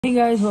Hey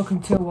guys,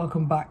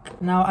 welcome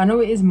back. Now I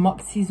know it is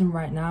mock season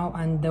right now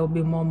and there will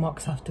be more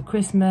mocks after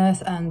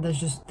Christmas, and there's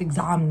just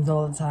exams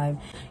all the time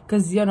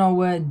because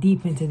we're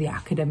deep into the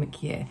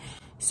academic year.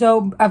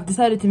 So I've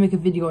decided to make a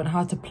video on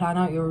how to plan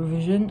out your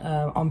revision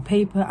on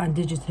paper and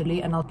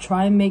digitally, and I'll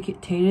try and make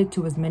it tailored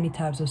to as many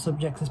types of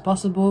subjects as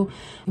possible.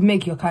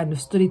 Make your kind of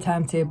study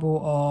timetable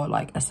or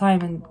like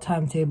assignment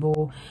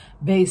timetable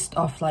based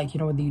off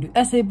whether you do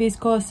essay-based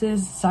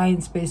courses,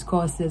 science-based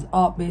courses,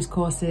 art-based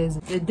courses,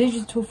 the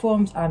digital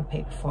forms and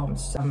paper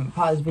forms.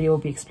 Part of this video will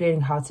be explaining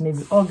how to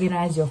maybe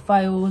organize your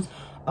files,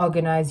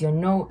 organize your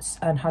notes,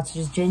 and how to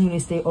just genuinely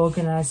stay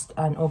organized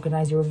and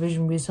organize your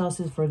revision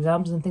resources for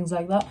exams and things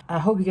like that. I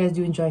hope you guys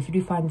do enjoy. If you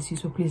do find this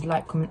useful, please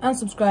like, comment and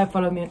subscribe.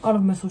 Follow me on all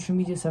of my social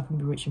media so I can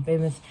be rich and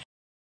famous.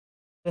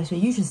 So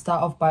you should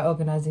start off by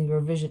organizing your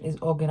revision is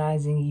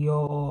organizing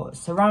your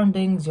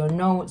surroundings, your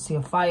notes,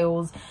 your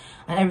files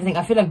and everything.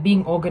 I feel like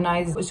being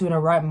organized puts you in a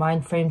right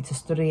mind frame to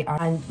study,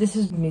 and this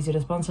is me to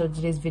the sponsor of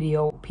today's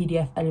video,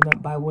 PDF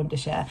Element by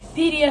Wondershare.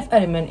 PDF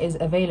Element is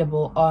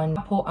available on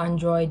Apple,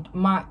 Android,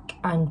 Mac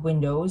and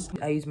Windows.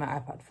 I use my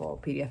iPad for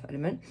PDF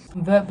Element.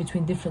 Convert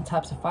between different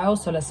types of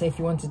files. So let's say if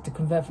you wanted to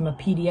convert from a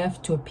PDF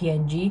to a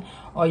PNG,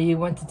 or you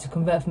wanted to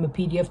convert from a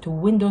PDF to a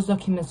Windows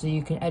document so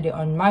you can edit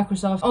on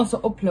Microsoft. Also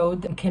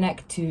upload and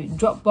connect to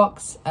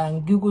Dropbox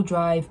and Google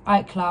Drive,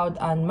 iCloud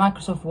and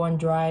Microsoft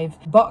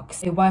OneDrive.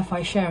 Box a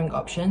Wi-Fi sharing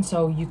option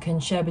so you can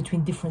share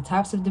between different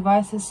types of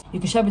devices. You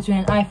can share between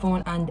an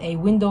iPhone and a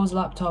Windows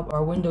laptop or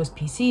a Windows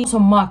PC. Also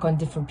mark on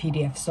different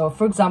PDFs. So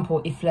for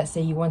example, if let's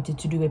say you wanted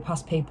to do a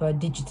past paper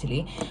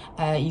digitally,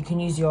 you can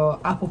use your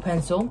Apple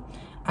Pencil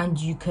and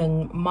you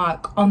can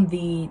mark on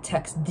the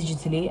text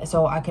digitally.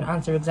 So I can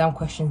answer exam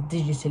questions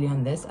digitally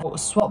on this.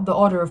 Swap the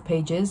order of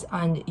pages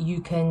and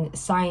you can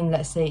sign,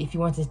 let's say if you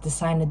wanted to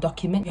sign a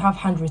document, you have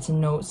handwritten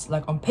notes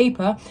like on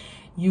paper,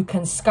 you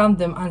can scan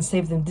them and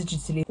save them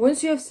digitally.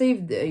 Once you have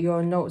saved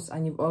your notes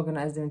and you've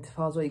organized them into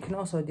files, what you can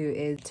also do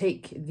is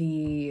take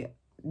the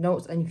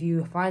notes, and if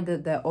you find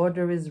that their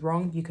order is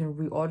wrong, you can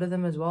reorder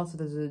them as well. So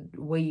there's a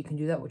way you can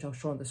do that, which I'll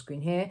show on the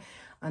screen here,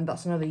 and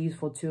that's another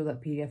useful tool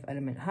that PDF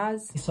Element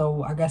has.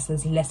 So I guess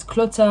there's less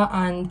clutter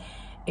and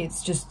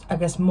it's just, I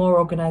guess, more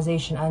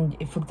organization. And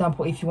if, for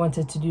example, if you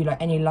wanted to do like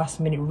any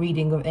last minute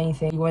reading of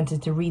anything, you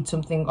wanted to read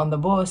something on the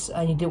bus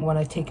and you didn't want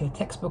to take your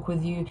textbook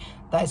with you,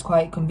 that is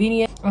quite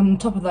convenient. On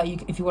top of that,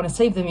 if you want to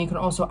save them, you can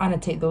also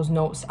annotate those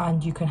notes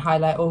and you can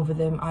highlight over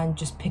them and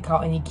just pick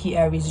out any key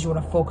areas you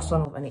want to focus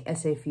on. Any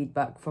essay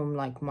feedback from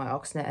like my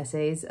Oxnet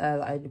essays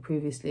that I did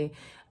previously,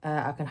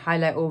 I can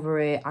highlight over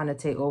it,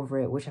 annotate over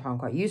it, which I found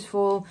quite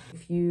useful.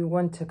 If you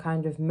want to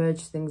kind of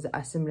merge things that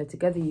are similar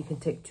together, you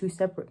can take two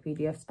separate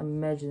PDFs and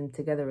merge them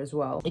together as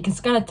well. You can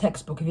scan a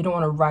textbook if you don't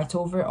want to write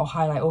over it or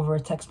highlight over a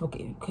textbook.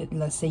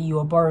 Let's say you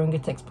are borrowing a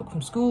textbook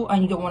from school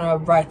and you don't want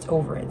to write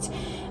over it.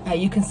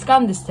 You can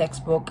scan this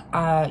textbook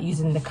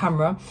using the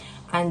camera,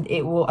 and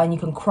you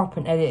can crop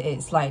and edit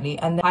it slightly,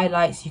 and the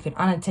highlights you can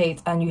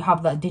annotate, and you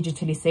have that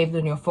digitally saved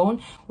on your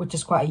phone, which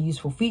is quite a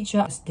useful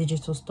feature. It's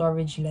digital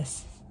storage,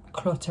 less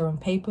clutter on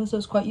paper, so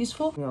it's quite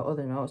useful. Your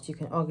other notes, you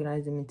can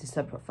organize them into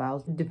separate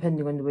files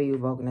depending on the way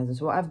you've organized them.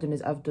 So what I've done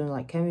is I've done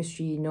like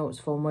chemistry notes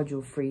for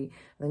module 3, and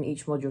then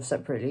each module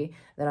separately.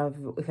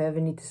 Then if I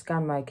ever need to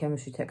scan my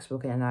chemistry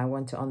textbook and I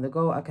want it on the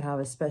go, I can have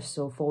a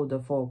special folder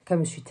for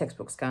chemistry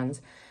textbook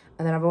scans.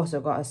 And then I've also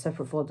got a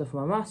separate folder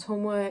for my maths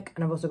homework,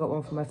 and I've also got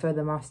one for my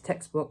further maths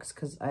textbooks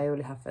because I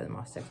only have further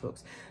maths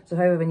textbooks. So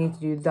if I ever need to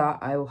do that,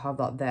 I will have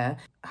that there.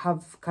 I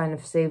have kind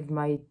of saved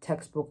my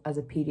textbook as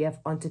a PDF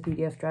onto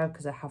PDF drive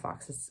because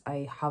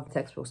I have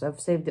textbooks. So I've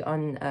saved it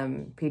on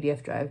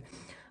PDF drive.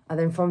 And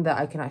then from there,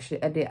 I can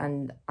actually edit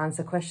and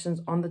answer questions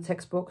on the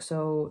textbook.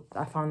 So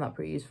I found that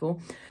pretty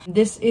useful.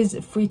 This is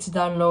free to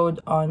download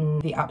on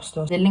the App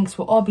Store. The links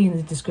will all be in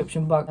the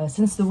description box.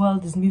 Since the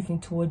world is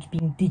moving towards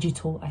being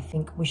digital, I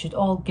think we should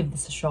all give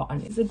this a shot,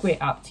 and it's a great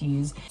app to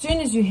use. As soon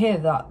as you hear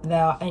that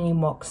there are any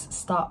mocks,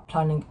 start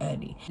planning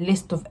early.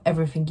 List of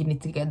everything you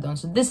need to get done.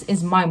 So this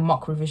is my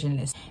mock revision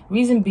list.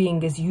 Reason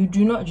being is you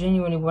do not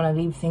genuinely want to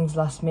leave things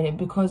last minute,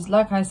 because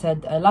like I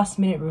said, a last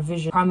minute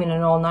revision, cramming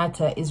an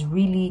all-nighter is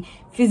really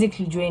physically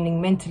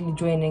draining, mentally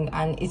draining,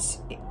 and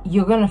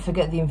you're gonna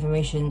forget the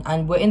information,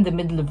 and we're in the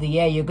middle of the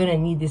year. You're gonna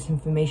need this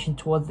information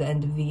towards the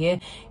end of the year.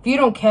 If you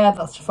don't care,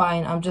 that's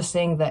fine. I'm just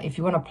saying that if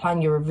you want to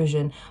plan your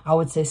revision, I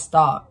would say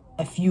start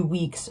a few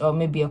weeks or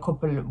maybe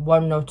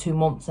 1 or 2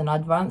 months in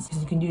advance,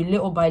 because you can do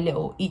little by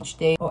little each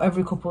day or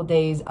every couple of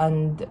days,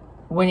 and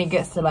when it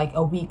gets to like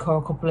a week or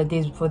a couple of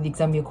days before the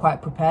exam, you're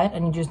quite prepared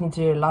and you just need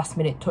to do last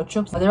minute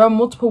touch-ups. There are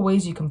multiple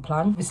ways you can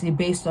plan, obviously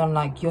based on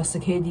like your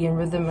circadian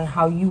rhythm and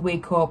how you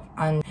wake up,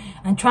 and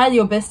try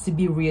your best to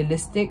be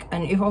realistic.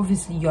 And if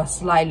obviously you're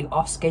slightly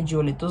off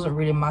schedule, it doesn't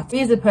really matter.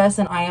 Me as a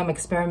person, I am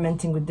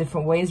experimenting with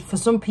different ways. For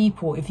some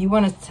people, if you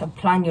want to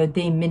plan your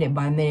day minute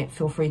by minute,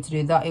 feel free to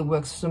do that. It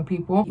works for some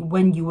people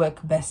when you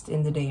work best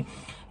in the day.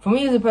 For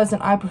me as a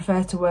person, I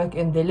prefer to work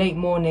in the late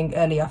morning,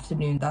 early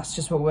afternoon. That's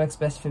just what works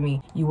best for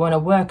me. You want to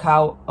work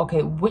out,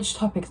 okay, which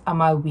topics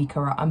am I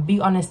weaker at, and be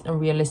honest and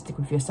realistic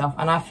with yourself.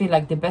 And I feel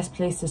like the best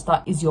place to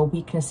start is your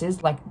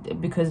weaknesses, like,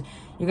 because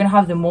you're gonna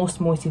have the most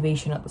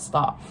motivation at the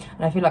start.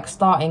 And I feel like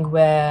starting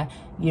where,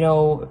 you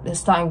know,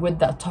 starting with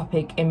that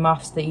topic in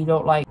maths that you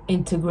don't like,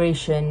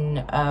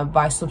 integration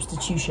by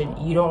substitution,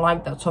 you don't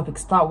like that topic,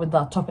 start with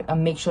that topic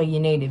and make sure you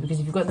nail it. Because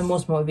if you've got the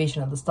most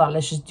motivation at the start,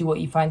 let's just do what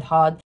you find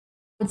hard.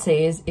 Would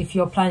say is, if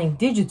you're planning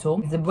digital,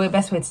 the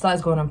best way to start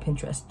is going on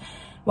Pinterest.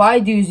 What I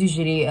do is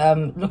usually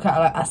look at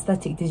like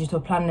aesthetic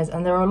digital planners,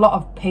 and there are a lot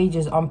of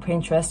pages on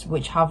Pinterest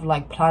which have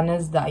like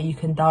planners that you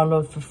can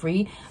download for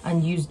free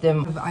and use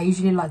them. I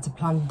usually like to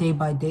plan day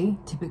by day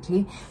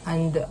typically,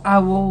 and I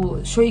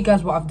will show you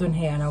guys what I've done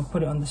here and I'll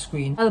put it on the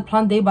screen. Either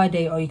plan day by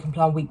day or you can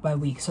plan week by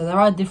week. So there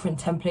are different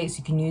templates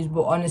you can use,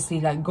 but honestly,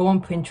 like, go on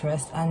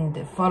Pinterest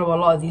and follow a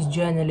lot of these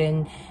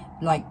journaling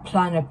like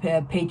planner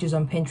pages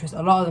on Pinterest.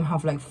 A lot of them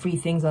have like free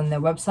things on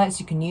their websites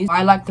you can use. What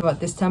I liked about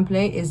this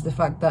template is the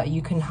fact that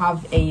you can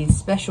have a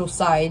special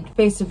side,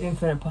 space of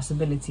infinite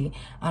possibility.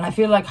 And I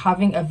feel like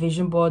having a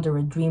vision board or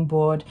a dream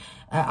board,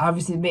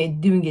 obviously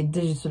doing it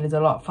digital is a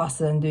lot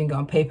faster than doing it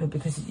on paper,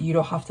 because you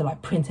don't have to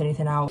like print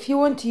anything out. If you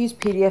want to use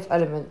PDF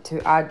element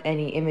to add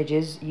any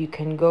images, you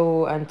can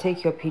go and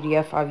take your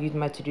PDF. I've used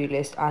my to-do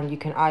list, and you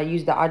can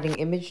use the adding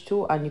image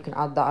tool and you can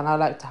add that, and I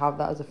like to have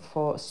that as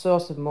a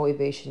source of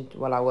motivation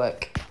while I work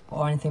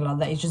or anything like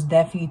that. It's just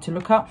there for you to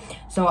look at.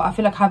 So I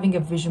feel like having a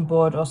vision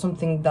board or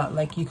something that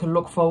like you can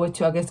look forward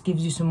to, I guess,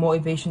 gives you some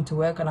motivation to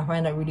work, and I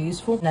find that really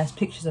useful. Nice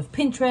pictures of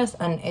Pinterest,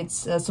 and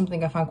it's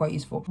something I find quite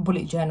useful.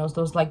 Bullet journals,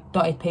 those like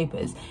dotted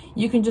papers,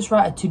 you can just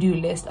write a to-do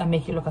list and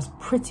make it look as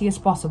pretty as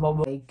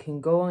possible. You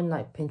can go on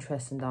like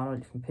Pinterest and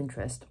download it from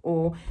Pinterest,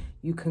 or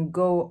you can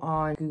go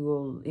on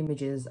Google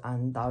Images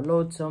and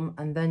download some.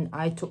 And then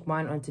I took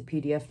mine onto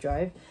PDF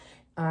drive,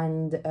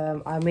 and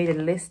I made a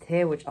list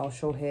here which I'll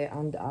show here,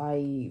 and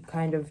I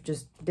kind of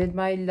just did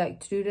my like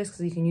to-do list,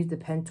 because you can use the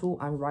pen tool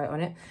and write on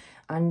it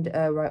and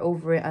write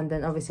over it, and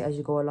then obviously as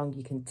you go along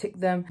you can tick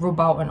them, rub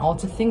out and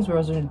alter things,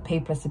 whereas with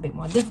paper it's a bit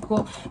more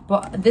difficult.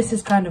 But this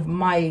is kind of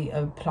my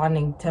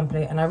planning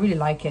template, and I really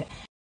like it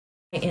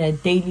in a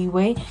daily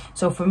way.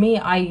 So for me,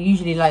 I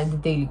usually like the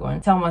daily one.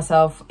 Tell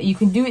myself, you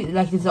can do it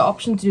like, there's an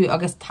option to do it, I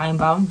guess, time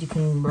bound. You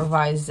can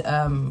revise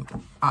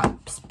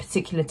at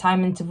particular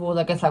time intervals,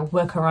 I guess, like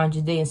work around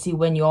your day and see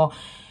when your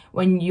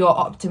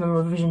optimum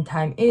revision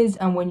time is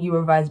and when you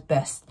revise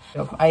best.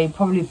 I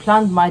probably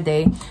planned my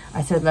day.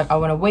 I said, like, I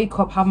want to wake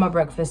up, have my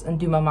breakfast and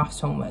do my maths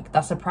homework.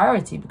 That's a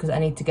priority because I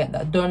need to get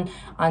that done,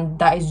 and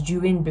that is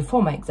due in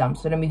before my exam.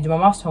 So let me do my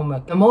maths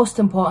homework, the most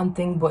important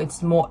thing, but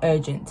it's more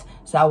urgent,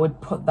 so I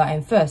would put that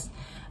in first.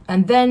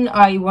 And then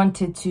I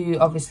wanted to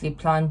obviously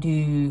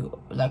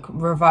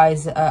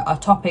revise a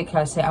topic.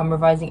 Let's say I'm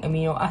revising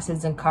amino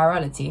acids and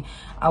chirality.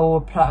 I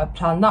will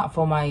plan that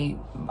for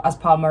as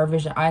part of my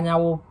revision, and I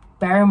will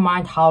bear in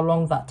mind how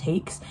long that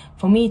takes.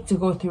 For me to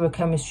go through a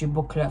chemistry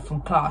booklet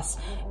from class,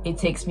 it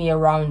takes me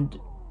around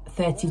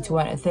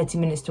 30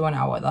 minutes to an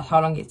hour. That's how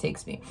long it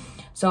takes me.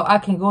 So I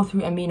can go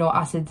through amino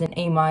acids and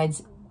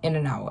amides in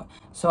an hour.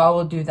 So I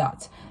will do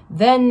that.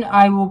 Then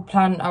I will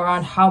plan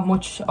around how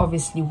much,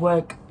 obviously,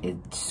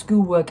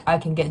 schoolwork I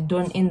can get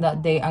done in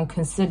that day, and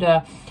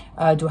consider,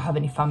 do I have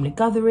any family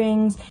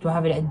gatherings? Do I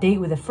have a date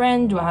with a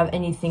friend? Do I have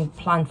anything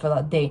planned for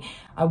that day?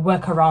 I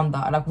work around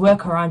that, like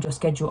work around your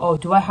schedule. Oh,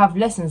 do I have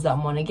lessons that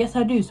morning? Yes,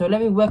 I do. So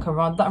let me work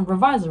around that and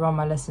revise around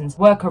my lessons.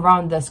 Work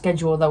around the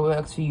schedule that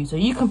works for you. So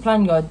you can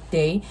plan your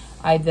day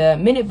either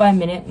minute by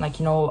minute, like,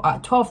 you know,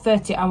 at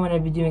 12:30 I'm going to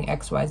be doing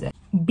X, Y, Z.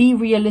 Be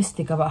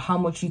realistic about how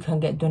much you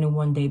can get done in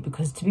one day,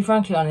 because to be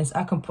frankly honest,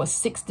 I can put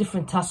 6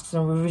 different tasks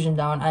and revision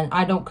down, and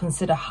I don't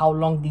consider how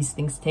long these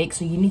things take.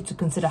 So you need to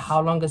consider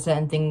how long a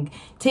certain thing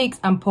takes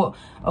and put,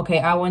 okay,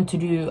 I want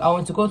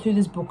to go through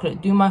this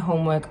booklet, do my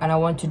homework, and I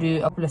want to do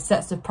a couple of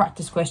sets of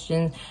practice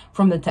questions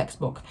from the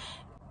textbook.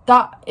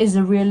 That is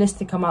a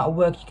realistic amount of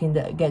work you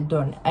can get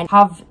done, and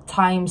have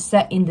time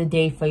set in the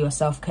day for your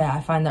self-care. I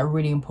find that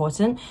really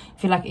important. I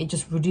feel like it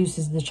just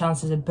reduces the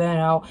chances of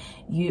burnout.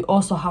 You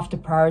also have to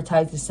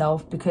prioritize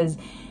yourself, because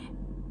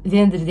at the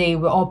end of the day,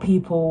 we're all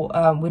people.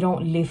 We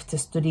don't live to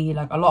study.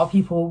 Like, a lot of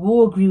people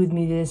will agree with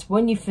me this.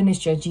 When you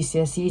finish your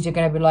GCSEs, you're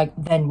going to be like,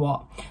 then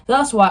what? So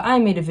that's why I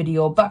made a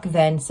video back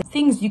then,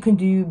 things you can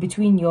do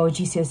between your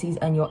GCSEs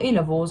and your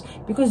A-levels,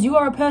 because you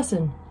are a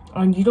person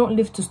and you don't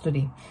live to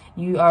study.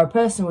 You are a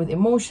person with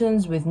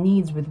emotions, with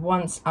needs, with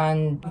wants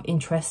and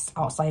interests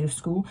outside of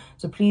school.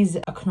 So please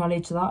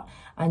acknowledge that,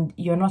 and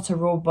you're not a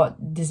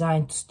robot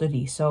designed to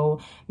study.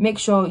 So make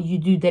sure you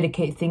do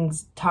dedicate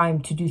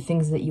time to do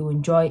things that you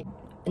enjoy.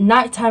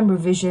 Nighttime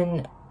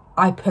revision,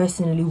 I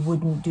personally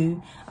wouldn't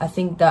do. I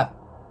think that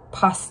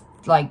past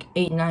like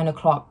 8-9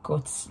 o'clock,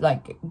 or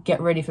like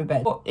get ready for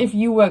bed. But if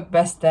you work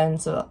best then,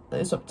 so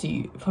it's up to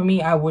you. For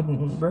me, I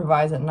wouldn't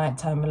revise at night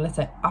time unless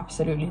I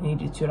absolutely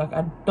needed to. Like,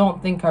 I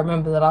don't think I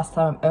remember the last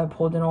time I ever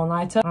pulled an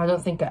all-nighter. I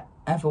don't think I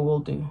ever will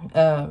do.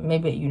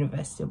 Maybe at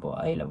university,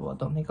 but A-level, I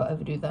don't think I'll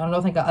ever do that. I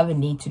don't think I'll ever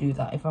need to do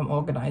that if I'm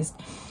organized.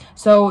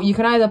 So you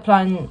can either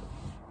plan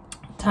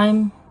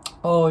time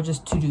or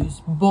just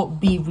to-dos, but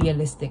be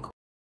realistic.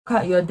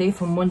 Look at your day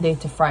from Monday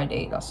to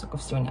Friday. That's like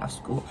obviously when you have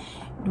school.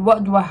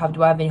 What do I have?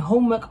 Do I have any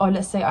homework? Or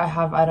let's say I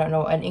have, I don't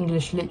know, an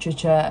English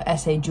literature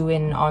essay due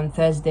in on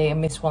Thursday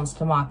and Miss wants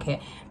to mark it.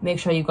 Make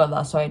sure you got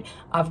that sorted.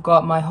 I've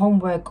got my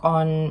homework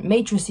on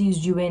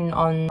matrices due in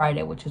on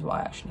Friday, which is what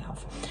I actually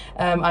have.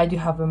 I do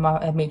have a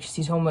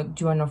matrices homework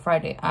due in on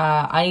Friday.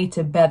 I need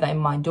to bear that in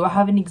mind. Do I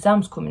have any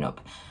exams coming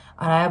up?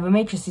 And I have a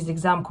matrices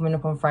exam coming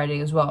up on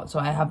Friday as well, so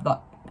I have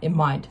that in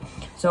mind.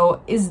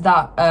 So is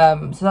that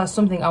so that's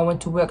something I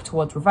want to work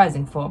towards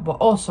revising for. But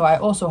also I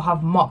also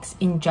have mocks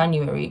in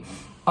January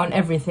on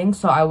everything,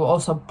 so I will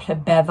also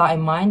bear that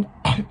in mind.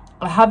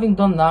 Having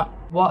done that,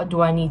 what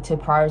do I need to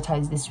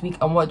prioritize this week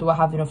and what do I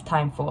have enough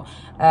time for?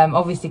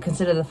 Obviously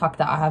consider the fact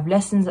that I have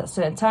lessons at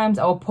certain times.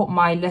 I will put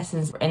my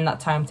lessons in that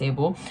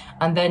timetable,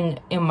 and then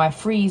in my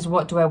frees,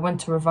 what do I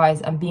want to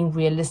revise? And being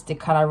realistic,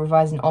 can I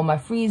revise in all my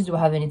frees? Do I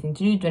have anything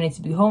to do? Do I need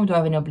to be home? Do I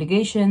have any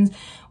obligations?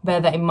 Bear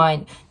that in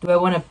mind. Do I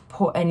want to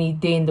put any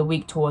day in the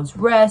week towards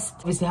rest?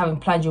 Obviously having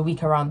planned your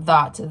week around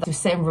that, to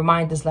setting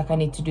reminders like I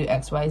need to do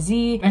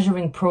XYZ,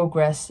 measuring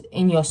progress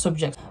in your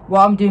subjects.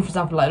 What I'm doing, for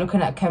example, like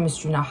looking at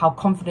chemistry now, how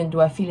confident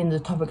do I feel in the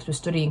topics we're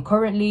studying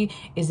currently?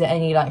 Is there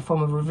any like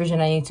form of revision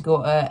I need to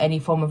go, any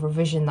form of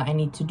revision that I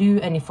need to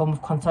do, any form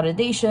of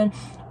consolidation?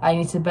 I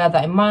need to bear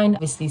that in mind.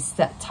 Obviously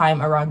set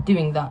time around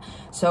doing that.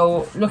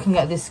 So looking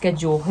at this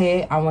schedule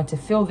here, I want to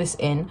fill this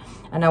in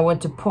and I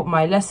want to put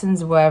my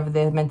lessons wherever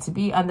they're meant to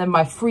be, and then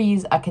my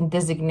frees I can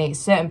designate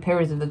certain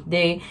periods of the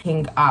day,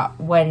 looking at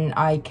when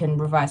I can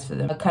revise for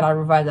them. Can I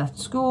revise after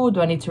school?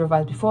 Do I need to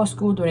revise before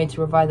school? Do I need to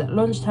revise at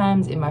lunch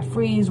times, in my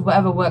frees?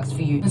 Whatever works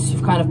for you. Once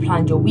you've kind of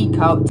planned your week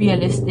out,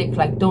 realistic,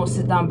 like don't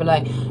sit down and be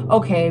like,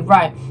 okay,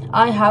 right,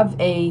 I have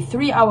a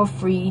 3-hour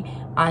free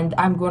and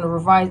I'm going to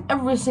revise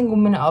every single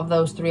minute of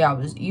those 3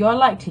 hours. You're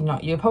likely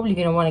not. You're probably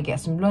going to want to get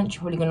some lunch.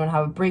 You're probably going to want to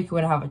have a break.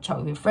 You're going to have a chat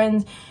with your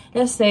friends.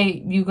 Let's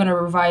say you're going to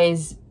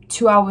revise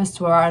 2 hours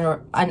to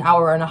an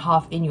hour and a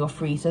half in your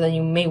free. So then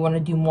you may want to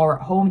do more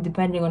at home,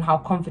 depending on how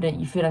confident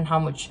you feel and how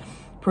much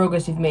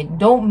progress you've made.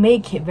 Don't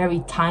make it very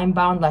time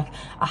bound, like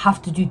I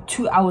have to do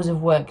 2 hours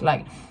of work.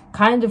 Like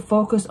kind of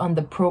focus on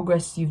the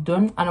progress you've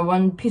done. And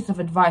one piece of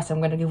advice I'm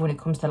going to give when it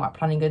comes to like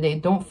planning your day,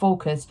 don't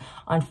focus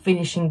on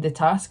finishing the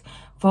task.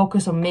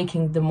 Focus on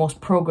making the most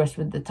progress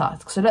with the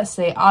task. So let's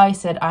say I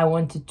said I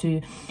wanted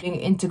to do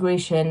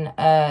integration,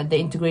 the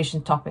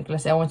integration topic.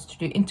 Let's say I wanted to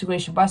do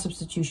integration by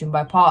substitution,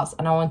 by parts,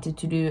 and I wanted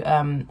to do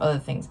other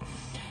things.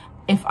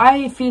 If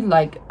I feel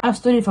like I've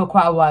studied for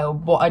quite a while,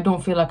 but I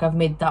don't feel like I've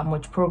made that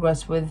much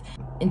progress with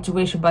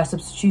integration by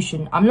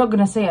substitution, I'm not going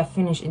to say I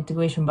finished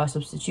integration by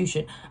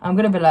substitution. I'm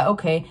going to be like,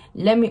 okay,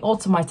 let me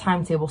alter my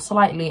timetable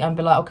slightly and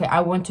be like, okay,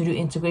 I want to do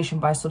integration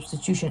by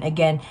substitution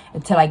again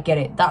until I get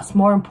it. That's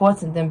more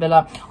important than be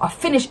like, I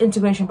finished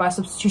integration by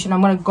substitution,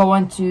 I'm going to go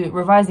on to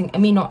revising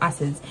amino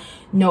acids.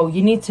 No,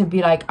 you need to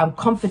be like, I'm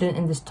confident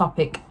in this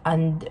topic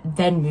and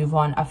then move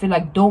on. I feel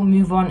like don't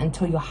move on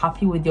until you're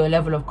happy with your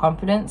level of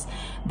confidence.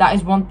 That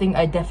is one thing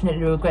I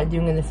definitely regret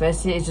doing in the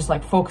first year, is just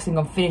like focusing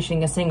on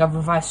finishing and saying I've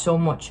revised so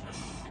much.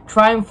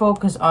 Try and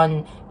focus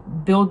on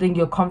building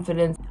your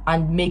confidence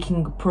and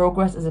making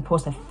progress as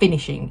opposed to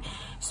finishing.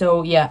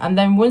 So yeah, and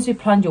then once you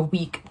plan your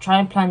week, try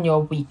and plan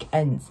your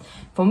weekends.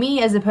 For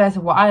me as a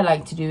person, what I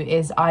like to do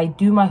is I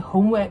do my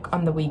homework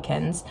on the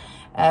weekends,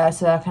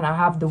 so I can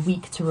have the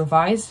week to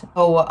revise.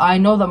 Oh, I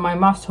know that my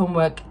maths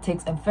homework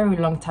takes a very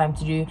long time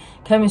to do.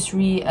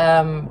 Chemistry,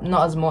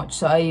 not as much.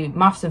 So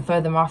maths and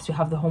further maths, we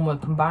have the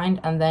homework combined,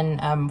 and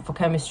then for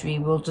chemistry,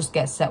 we'll just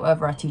get set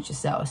whatever our teacher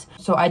set us.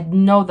 So I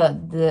know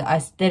that I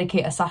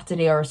dedicate a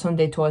Saturday or a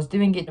Sunday towards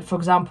doing it. For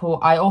example,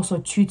 I also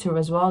tutor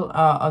as well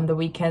on the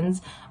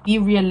weekends. Be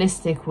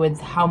realistic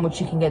with how much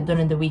you can get done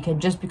in the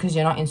weekend. Just because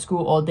you're not in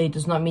school all day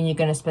does not mean you're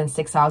going to spend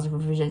 6 hours of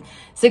revision.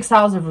 6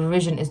 hours of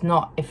revision is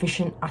not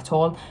efficient at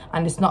all,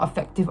 and it's not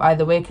effective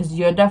either way, because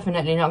you're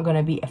definitely not going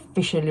to be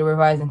efficiently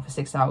revising for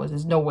 6 hours.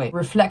 There's no way.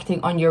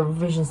 Reflecting on your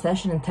revision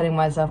session and telling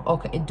myself,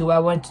 okay, do I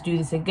want to do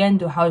this again?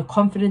 How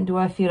confident do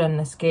I feel on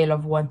a scale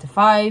of 1 to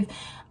 5?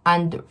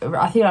 And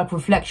I think like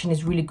reflection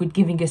is really good,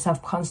 giving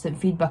yourself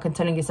constant feedback and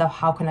telling yourself,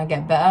 how can I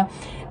get better?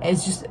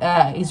 It's just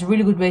it's a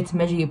really good way to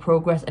measure your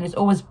progress, and it's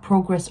always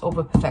progress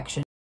over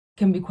perfection. It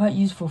can be quite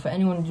useful for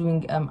anyone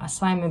doing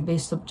assignment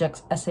based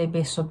subjects, essay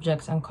based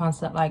subjects, and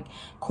constant like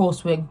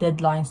coursework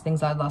deadlines,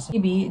 things like that. So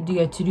maybe do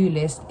your to-do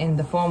list in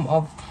the form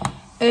of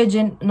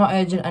urgent, not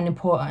urgent, and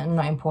important and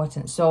not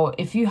important. So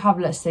if you have,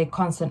 let's say,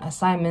 constant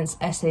assignments,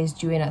 essays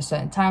due in at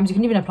certain times, you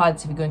can even apply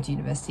this if you're going to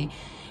university.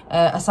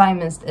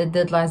 Assignments,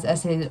 deadlines,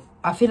 essays.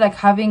 I feel like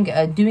having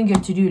doing your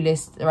to-do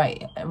list,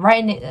 right,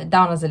 writing it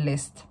down as a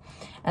list,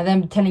 and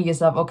then telling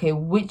yourself, okay,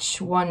 which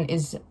one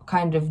is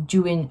kind of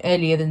due in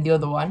earlier than the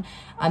other one,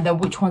 and then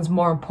which one's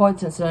more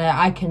important, so that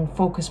I can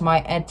focus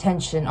my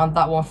attention on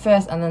that one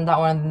first, and then that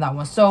one, and then that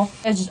one. So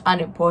it's just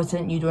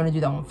unimportant, you don't want to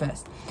do that one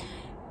first.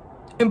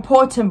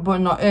 important but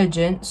not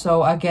urgent,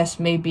 so I guess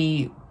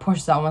maybe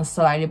push that one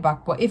slightly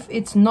back. But if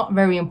it's not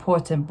very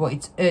important but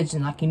it's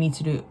urgent, like you need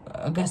to do,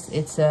 I guess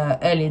it's a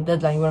early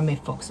deadline, you want to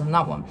make focus on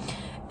that one.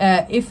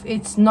 If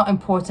it's not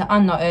important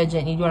and not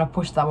urgent, you want to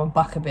push that one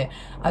back a bit.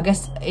 I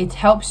guess it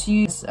helps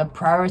you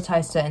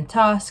prioritize certain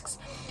tasks,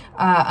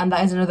 and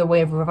that is another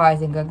way of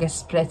revising, I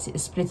guess,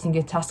 splitting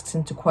your tasks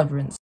into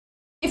quadrants.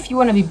 If you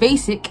want to be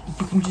basic,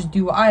 you can just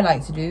do what I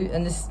like to do,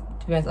 and this,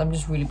 to be honest, I'm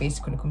just really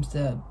basic when it comes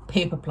to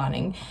paper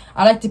planning.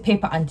 I like to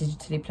paper and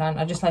digitally plan.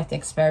 I just like to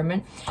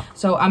experiment.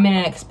 So I'm in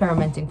an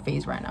experimenting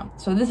phase right now.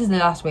 So this is the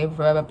last way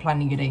of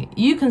planning your day.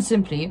 You can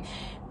simply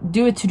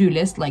do a to-do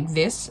list like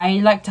this. I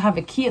like to have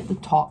a key at the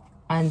top,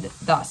 and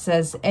that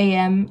says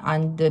AM,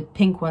 and the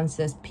pink one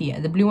says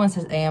PM. The blue one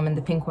says AM and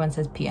the pink one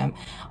says PM.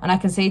 And I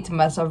can say to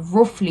myself,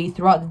 roughly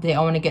throughout the day,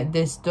 I want to get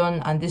this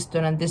done and this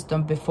done and this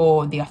done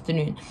before the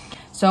afternoon.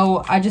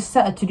 So I just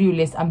set a to-do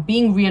list. I'm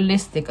being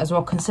realistic as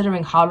well,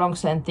 considering how long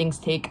certain things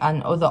take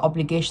and other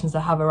obligations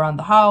I have around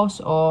the house,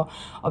 or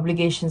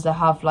obligations I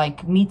have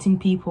like meeting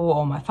people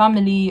or my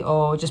family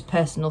or just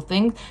personal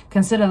things.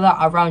 Consider that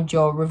around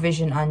your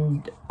revision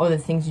and other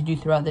things you do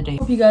throughout the day.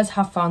 Hope you guys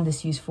have found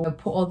this useful. I'll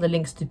put all the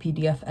links to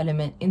PDF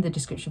element in the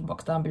description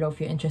box down below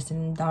if you're interested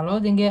in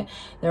downloading it.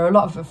 There are a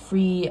lot of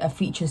free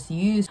features to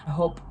use. I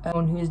hope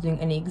anyone who is doing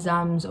any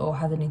exams or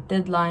has any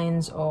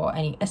deadlines or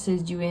any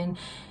essays due in,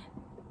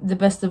 the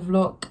best of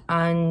luck.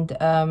 And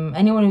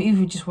anyone who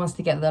even just wants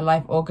to get their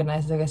life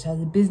organized, like I said,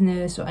 as a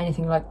business or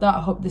anything like that,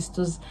 I hope this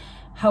does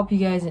help you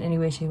guys in any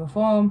way, shape or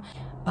form.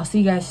 I'll see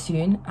you guys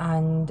soon,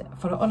 and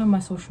follow all of my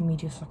social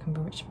media so I can be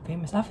rich and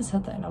famous. I haven't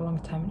said that in a long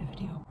time in a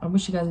video. I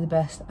wish you guys the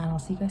best, and I'll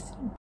see you guys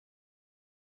soon.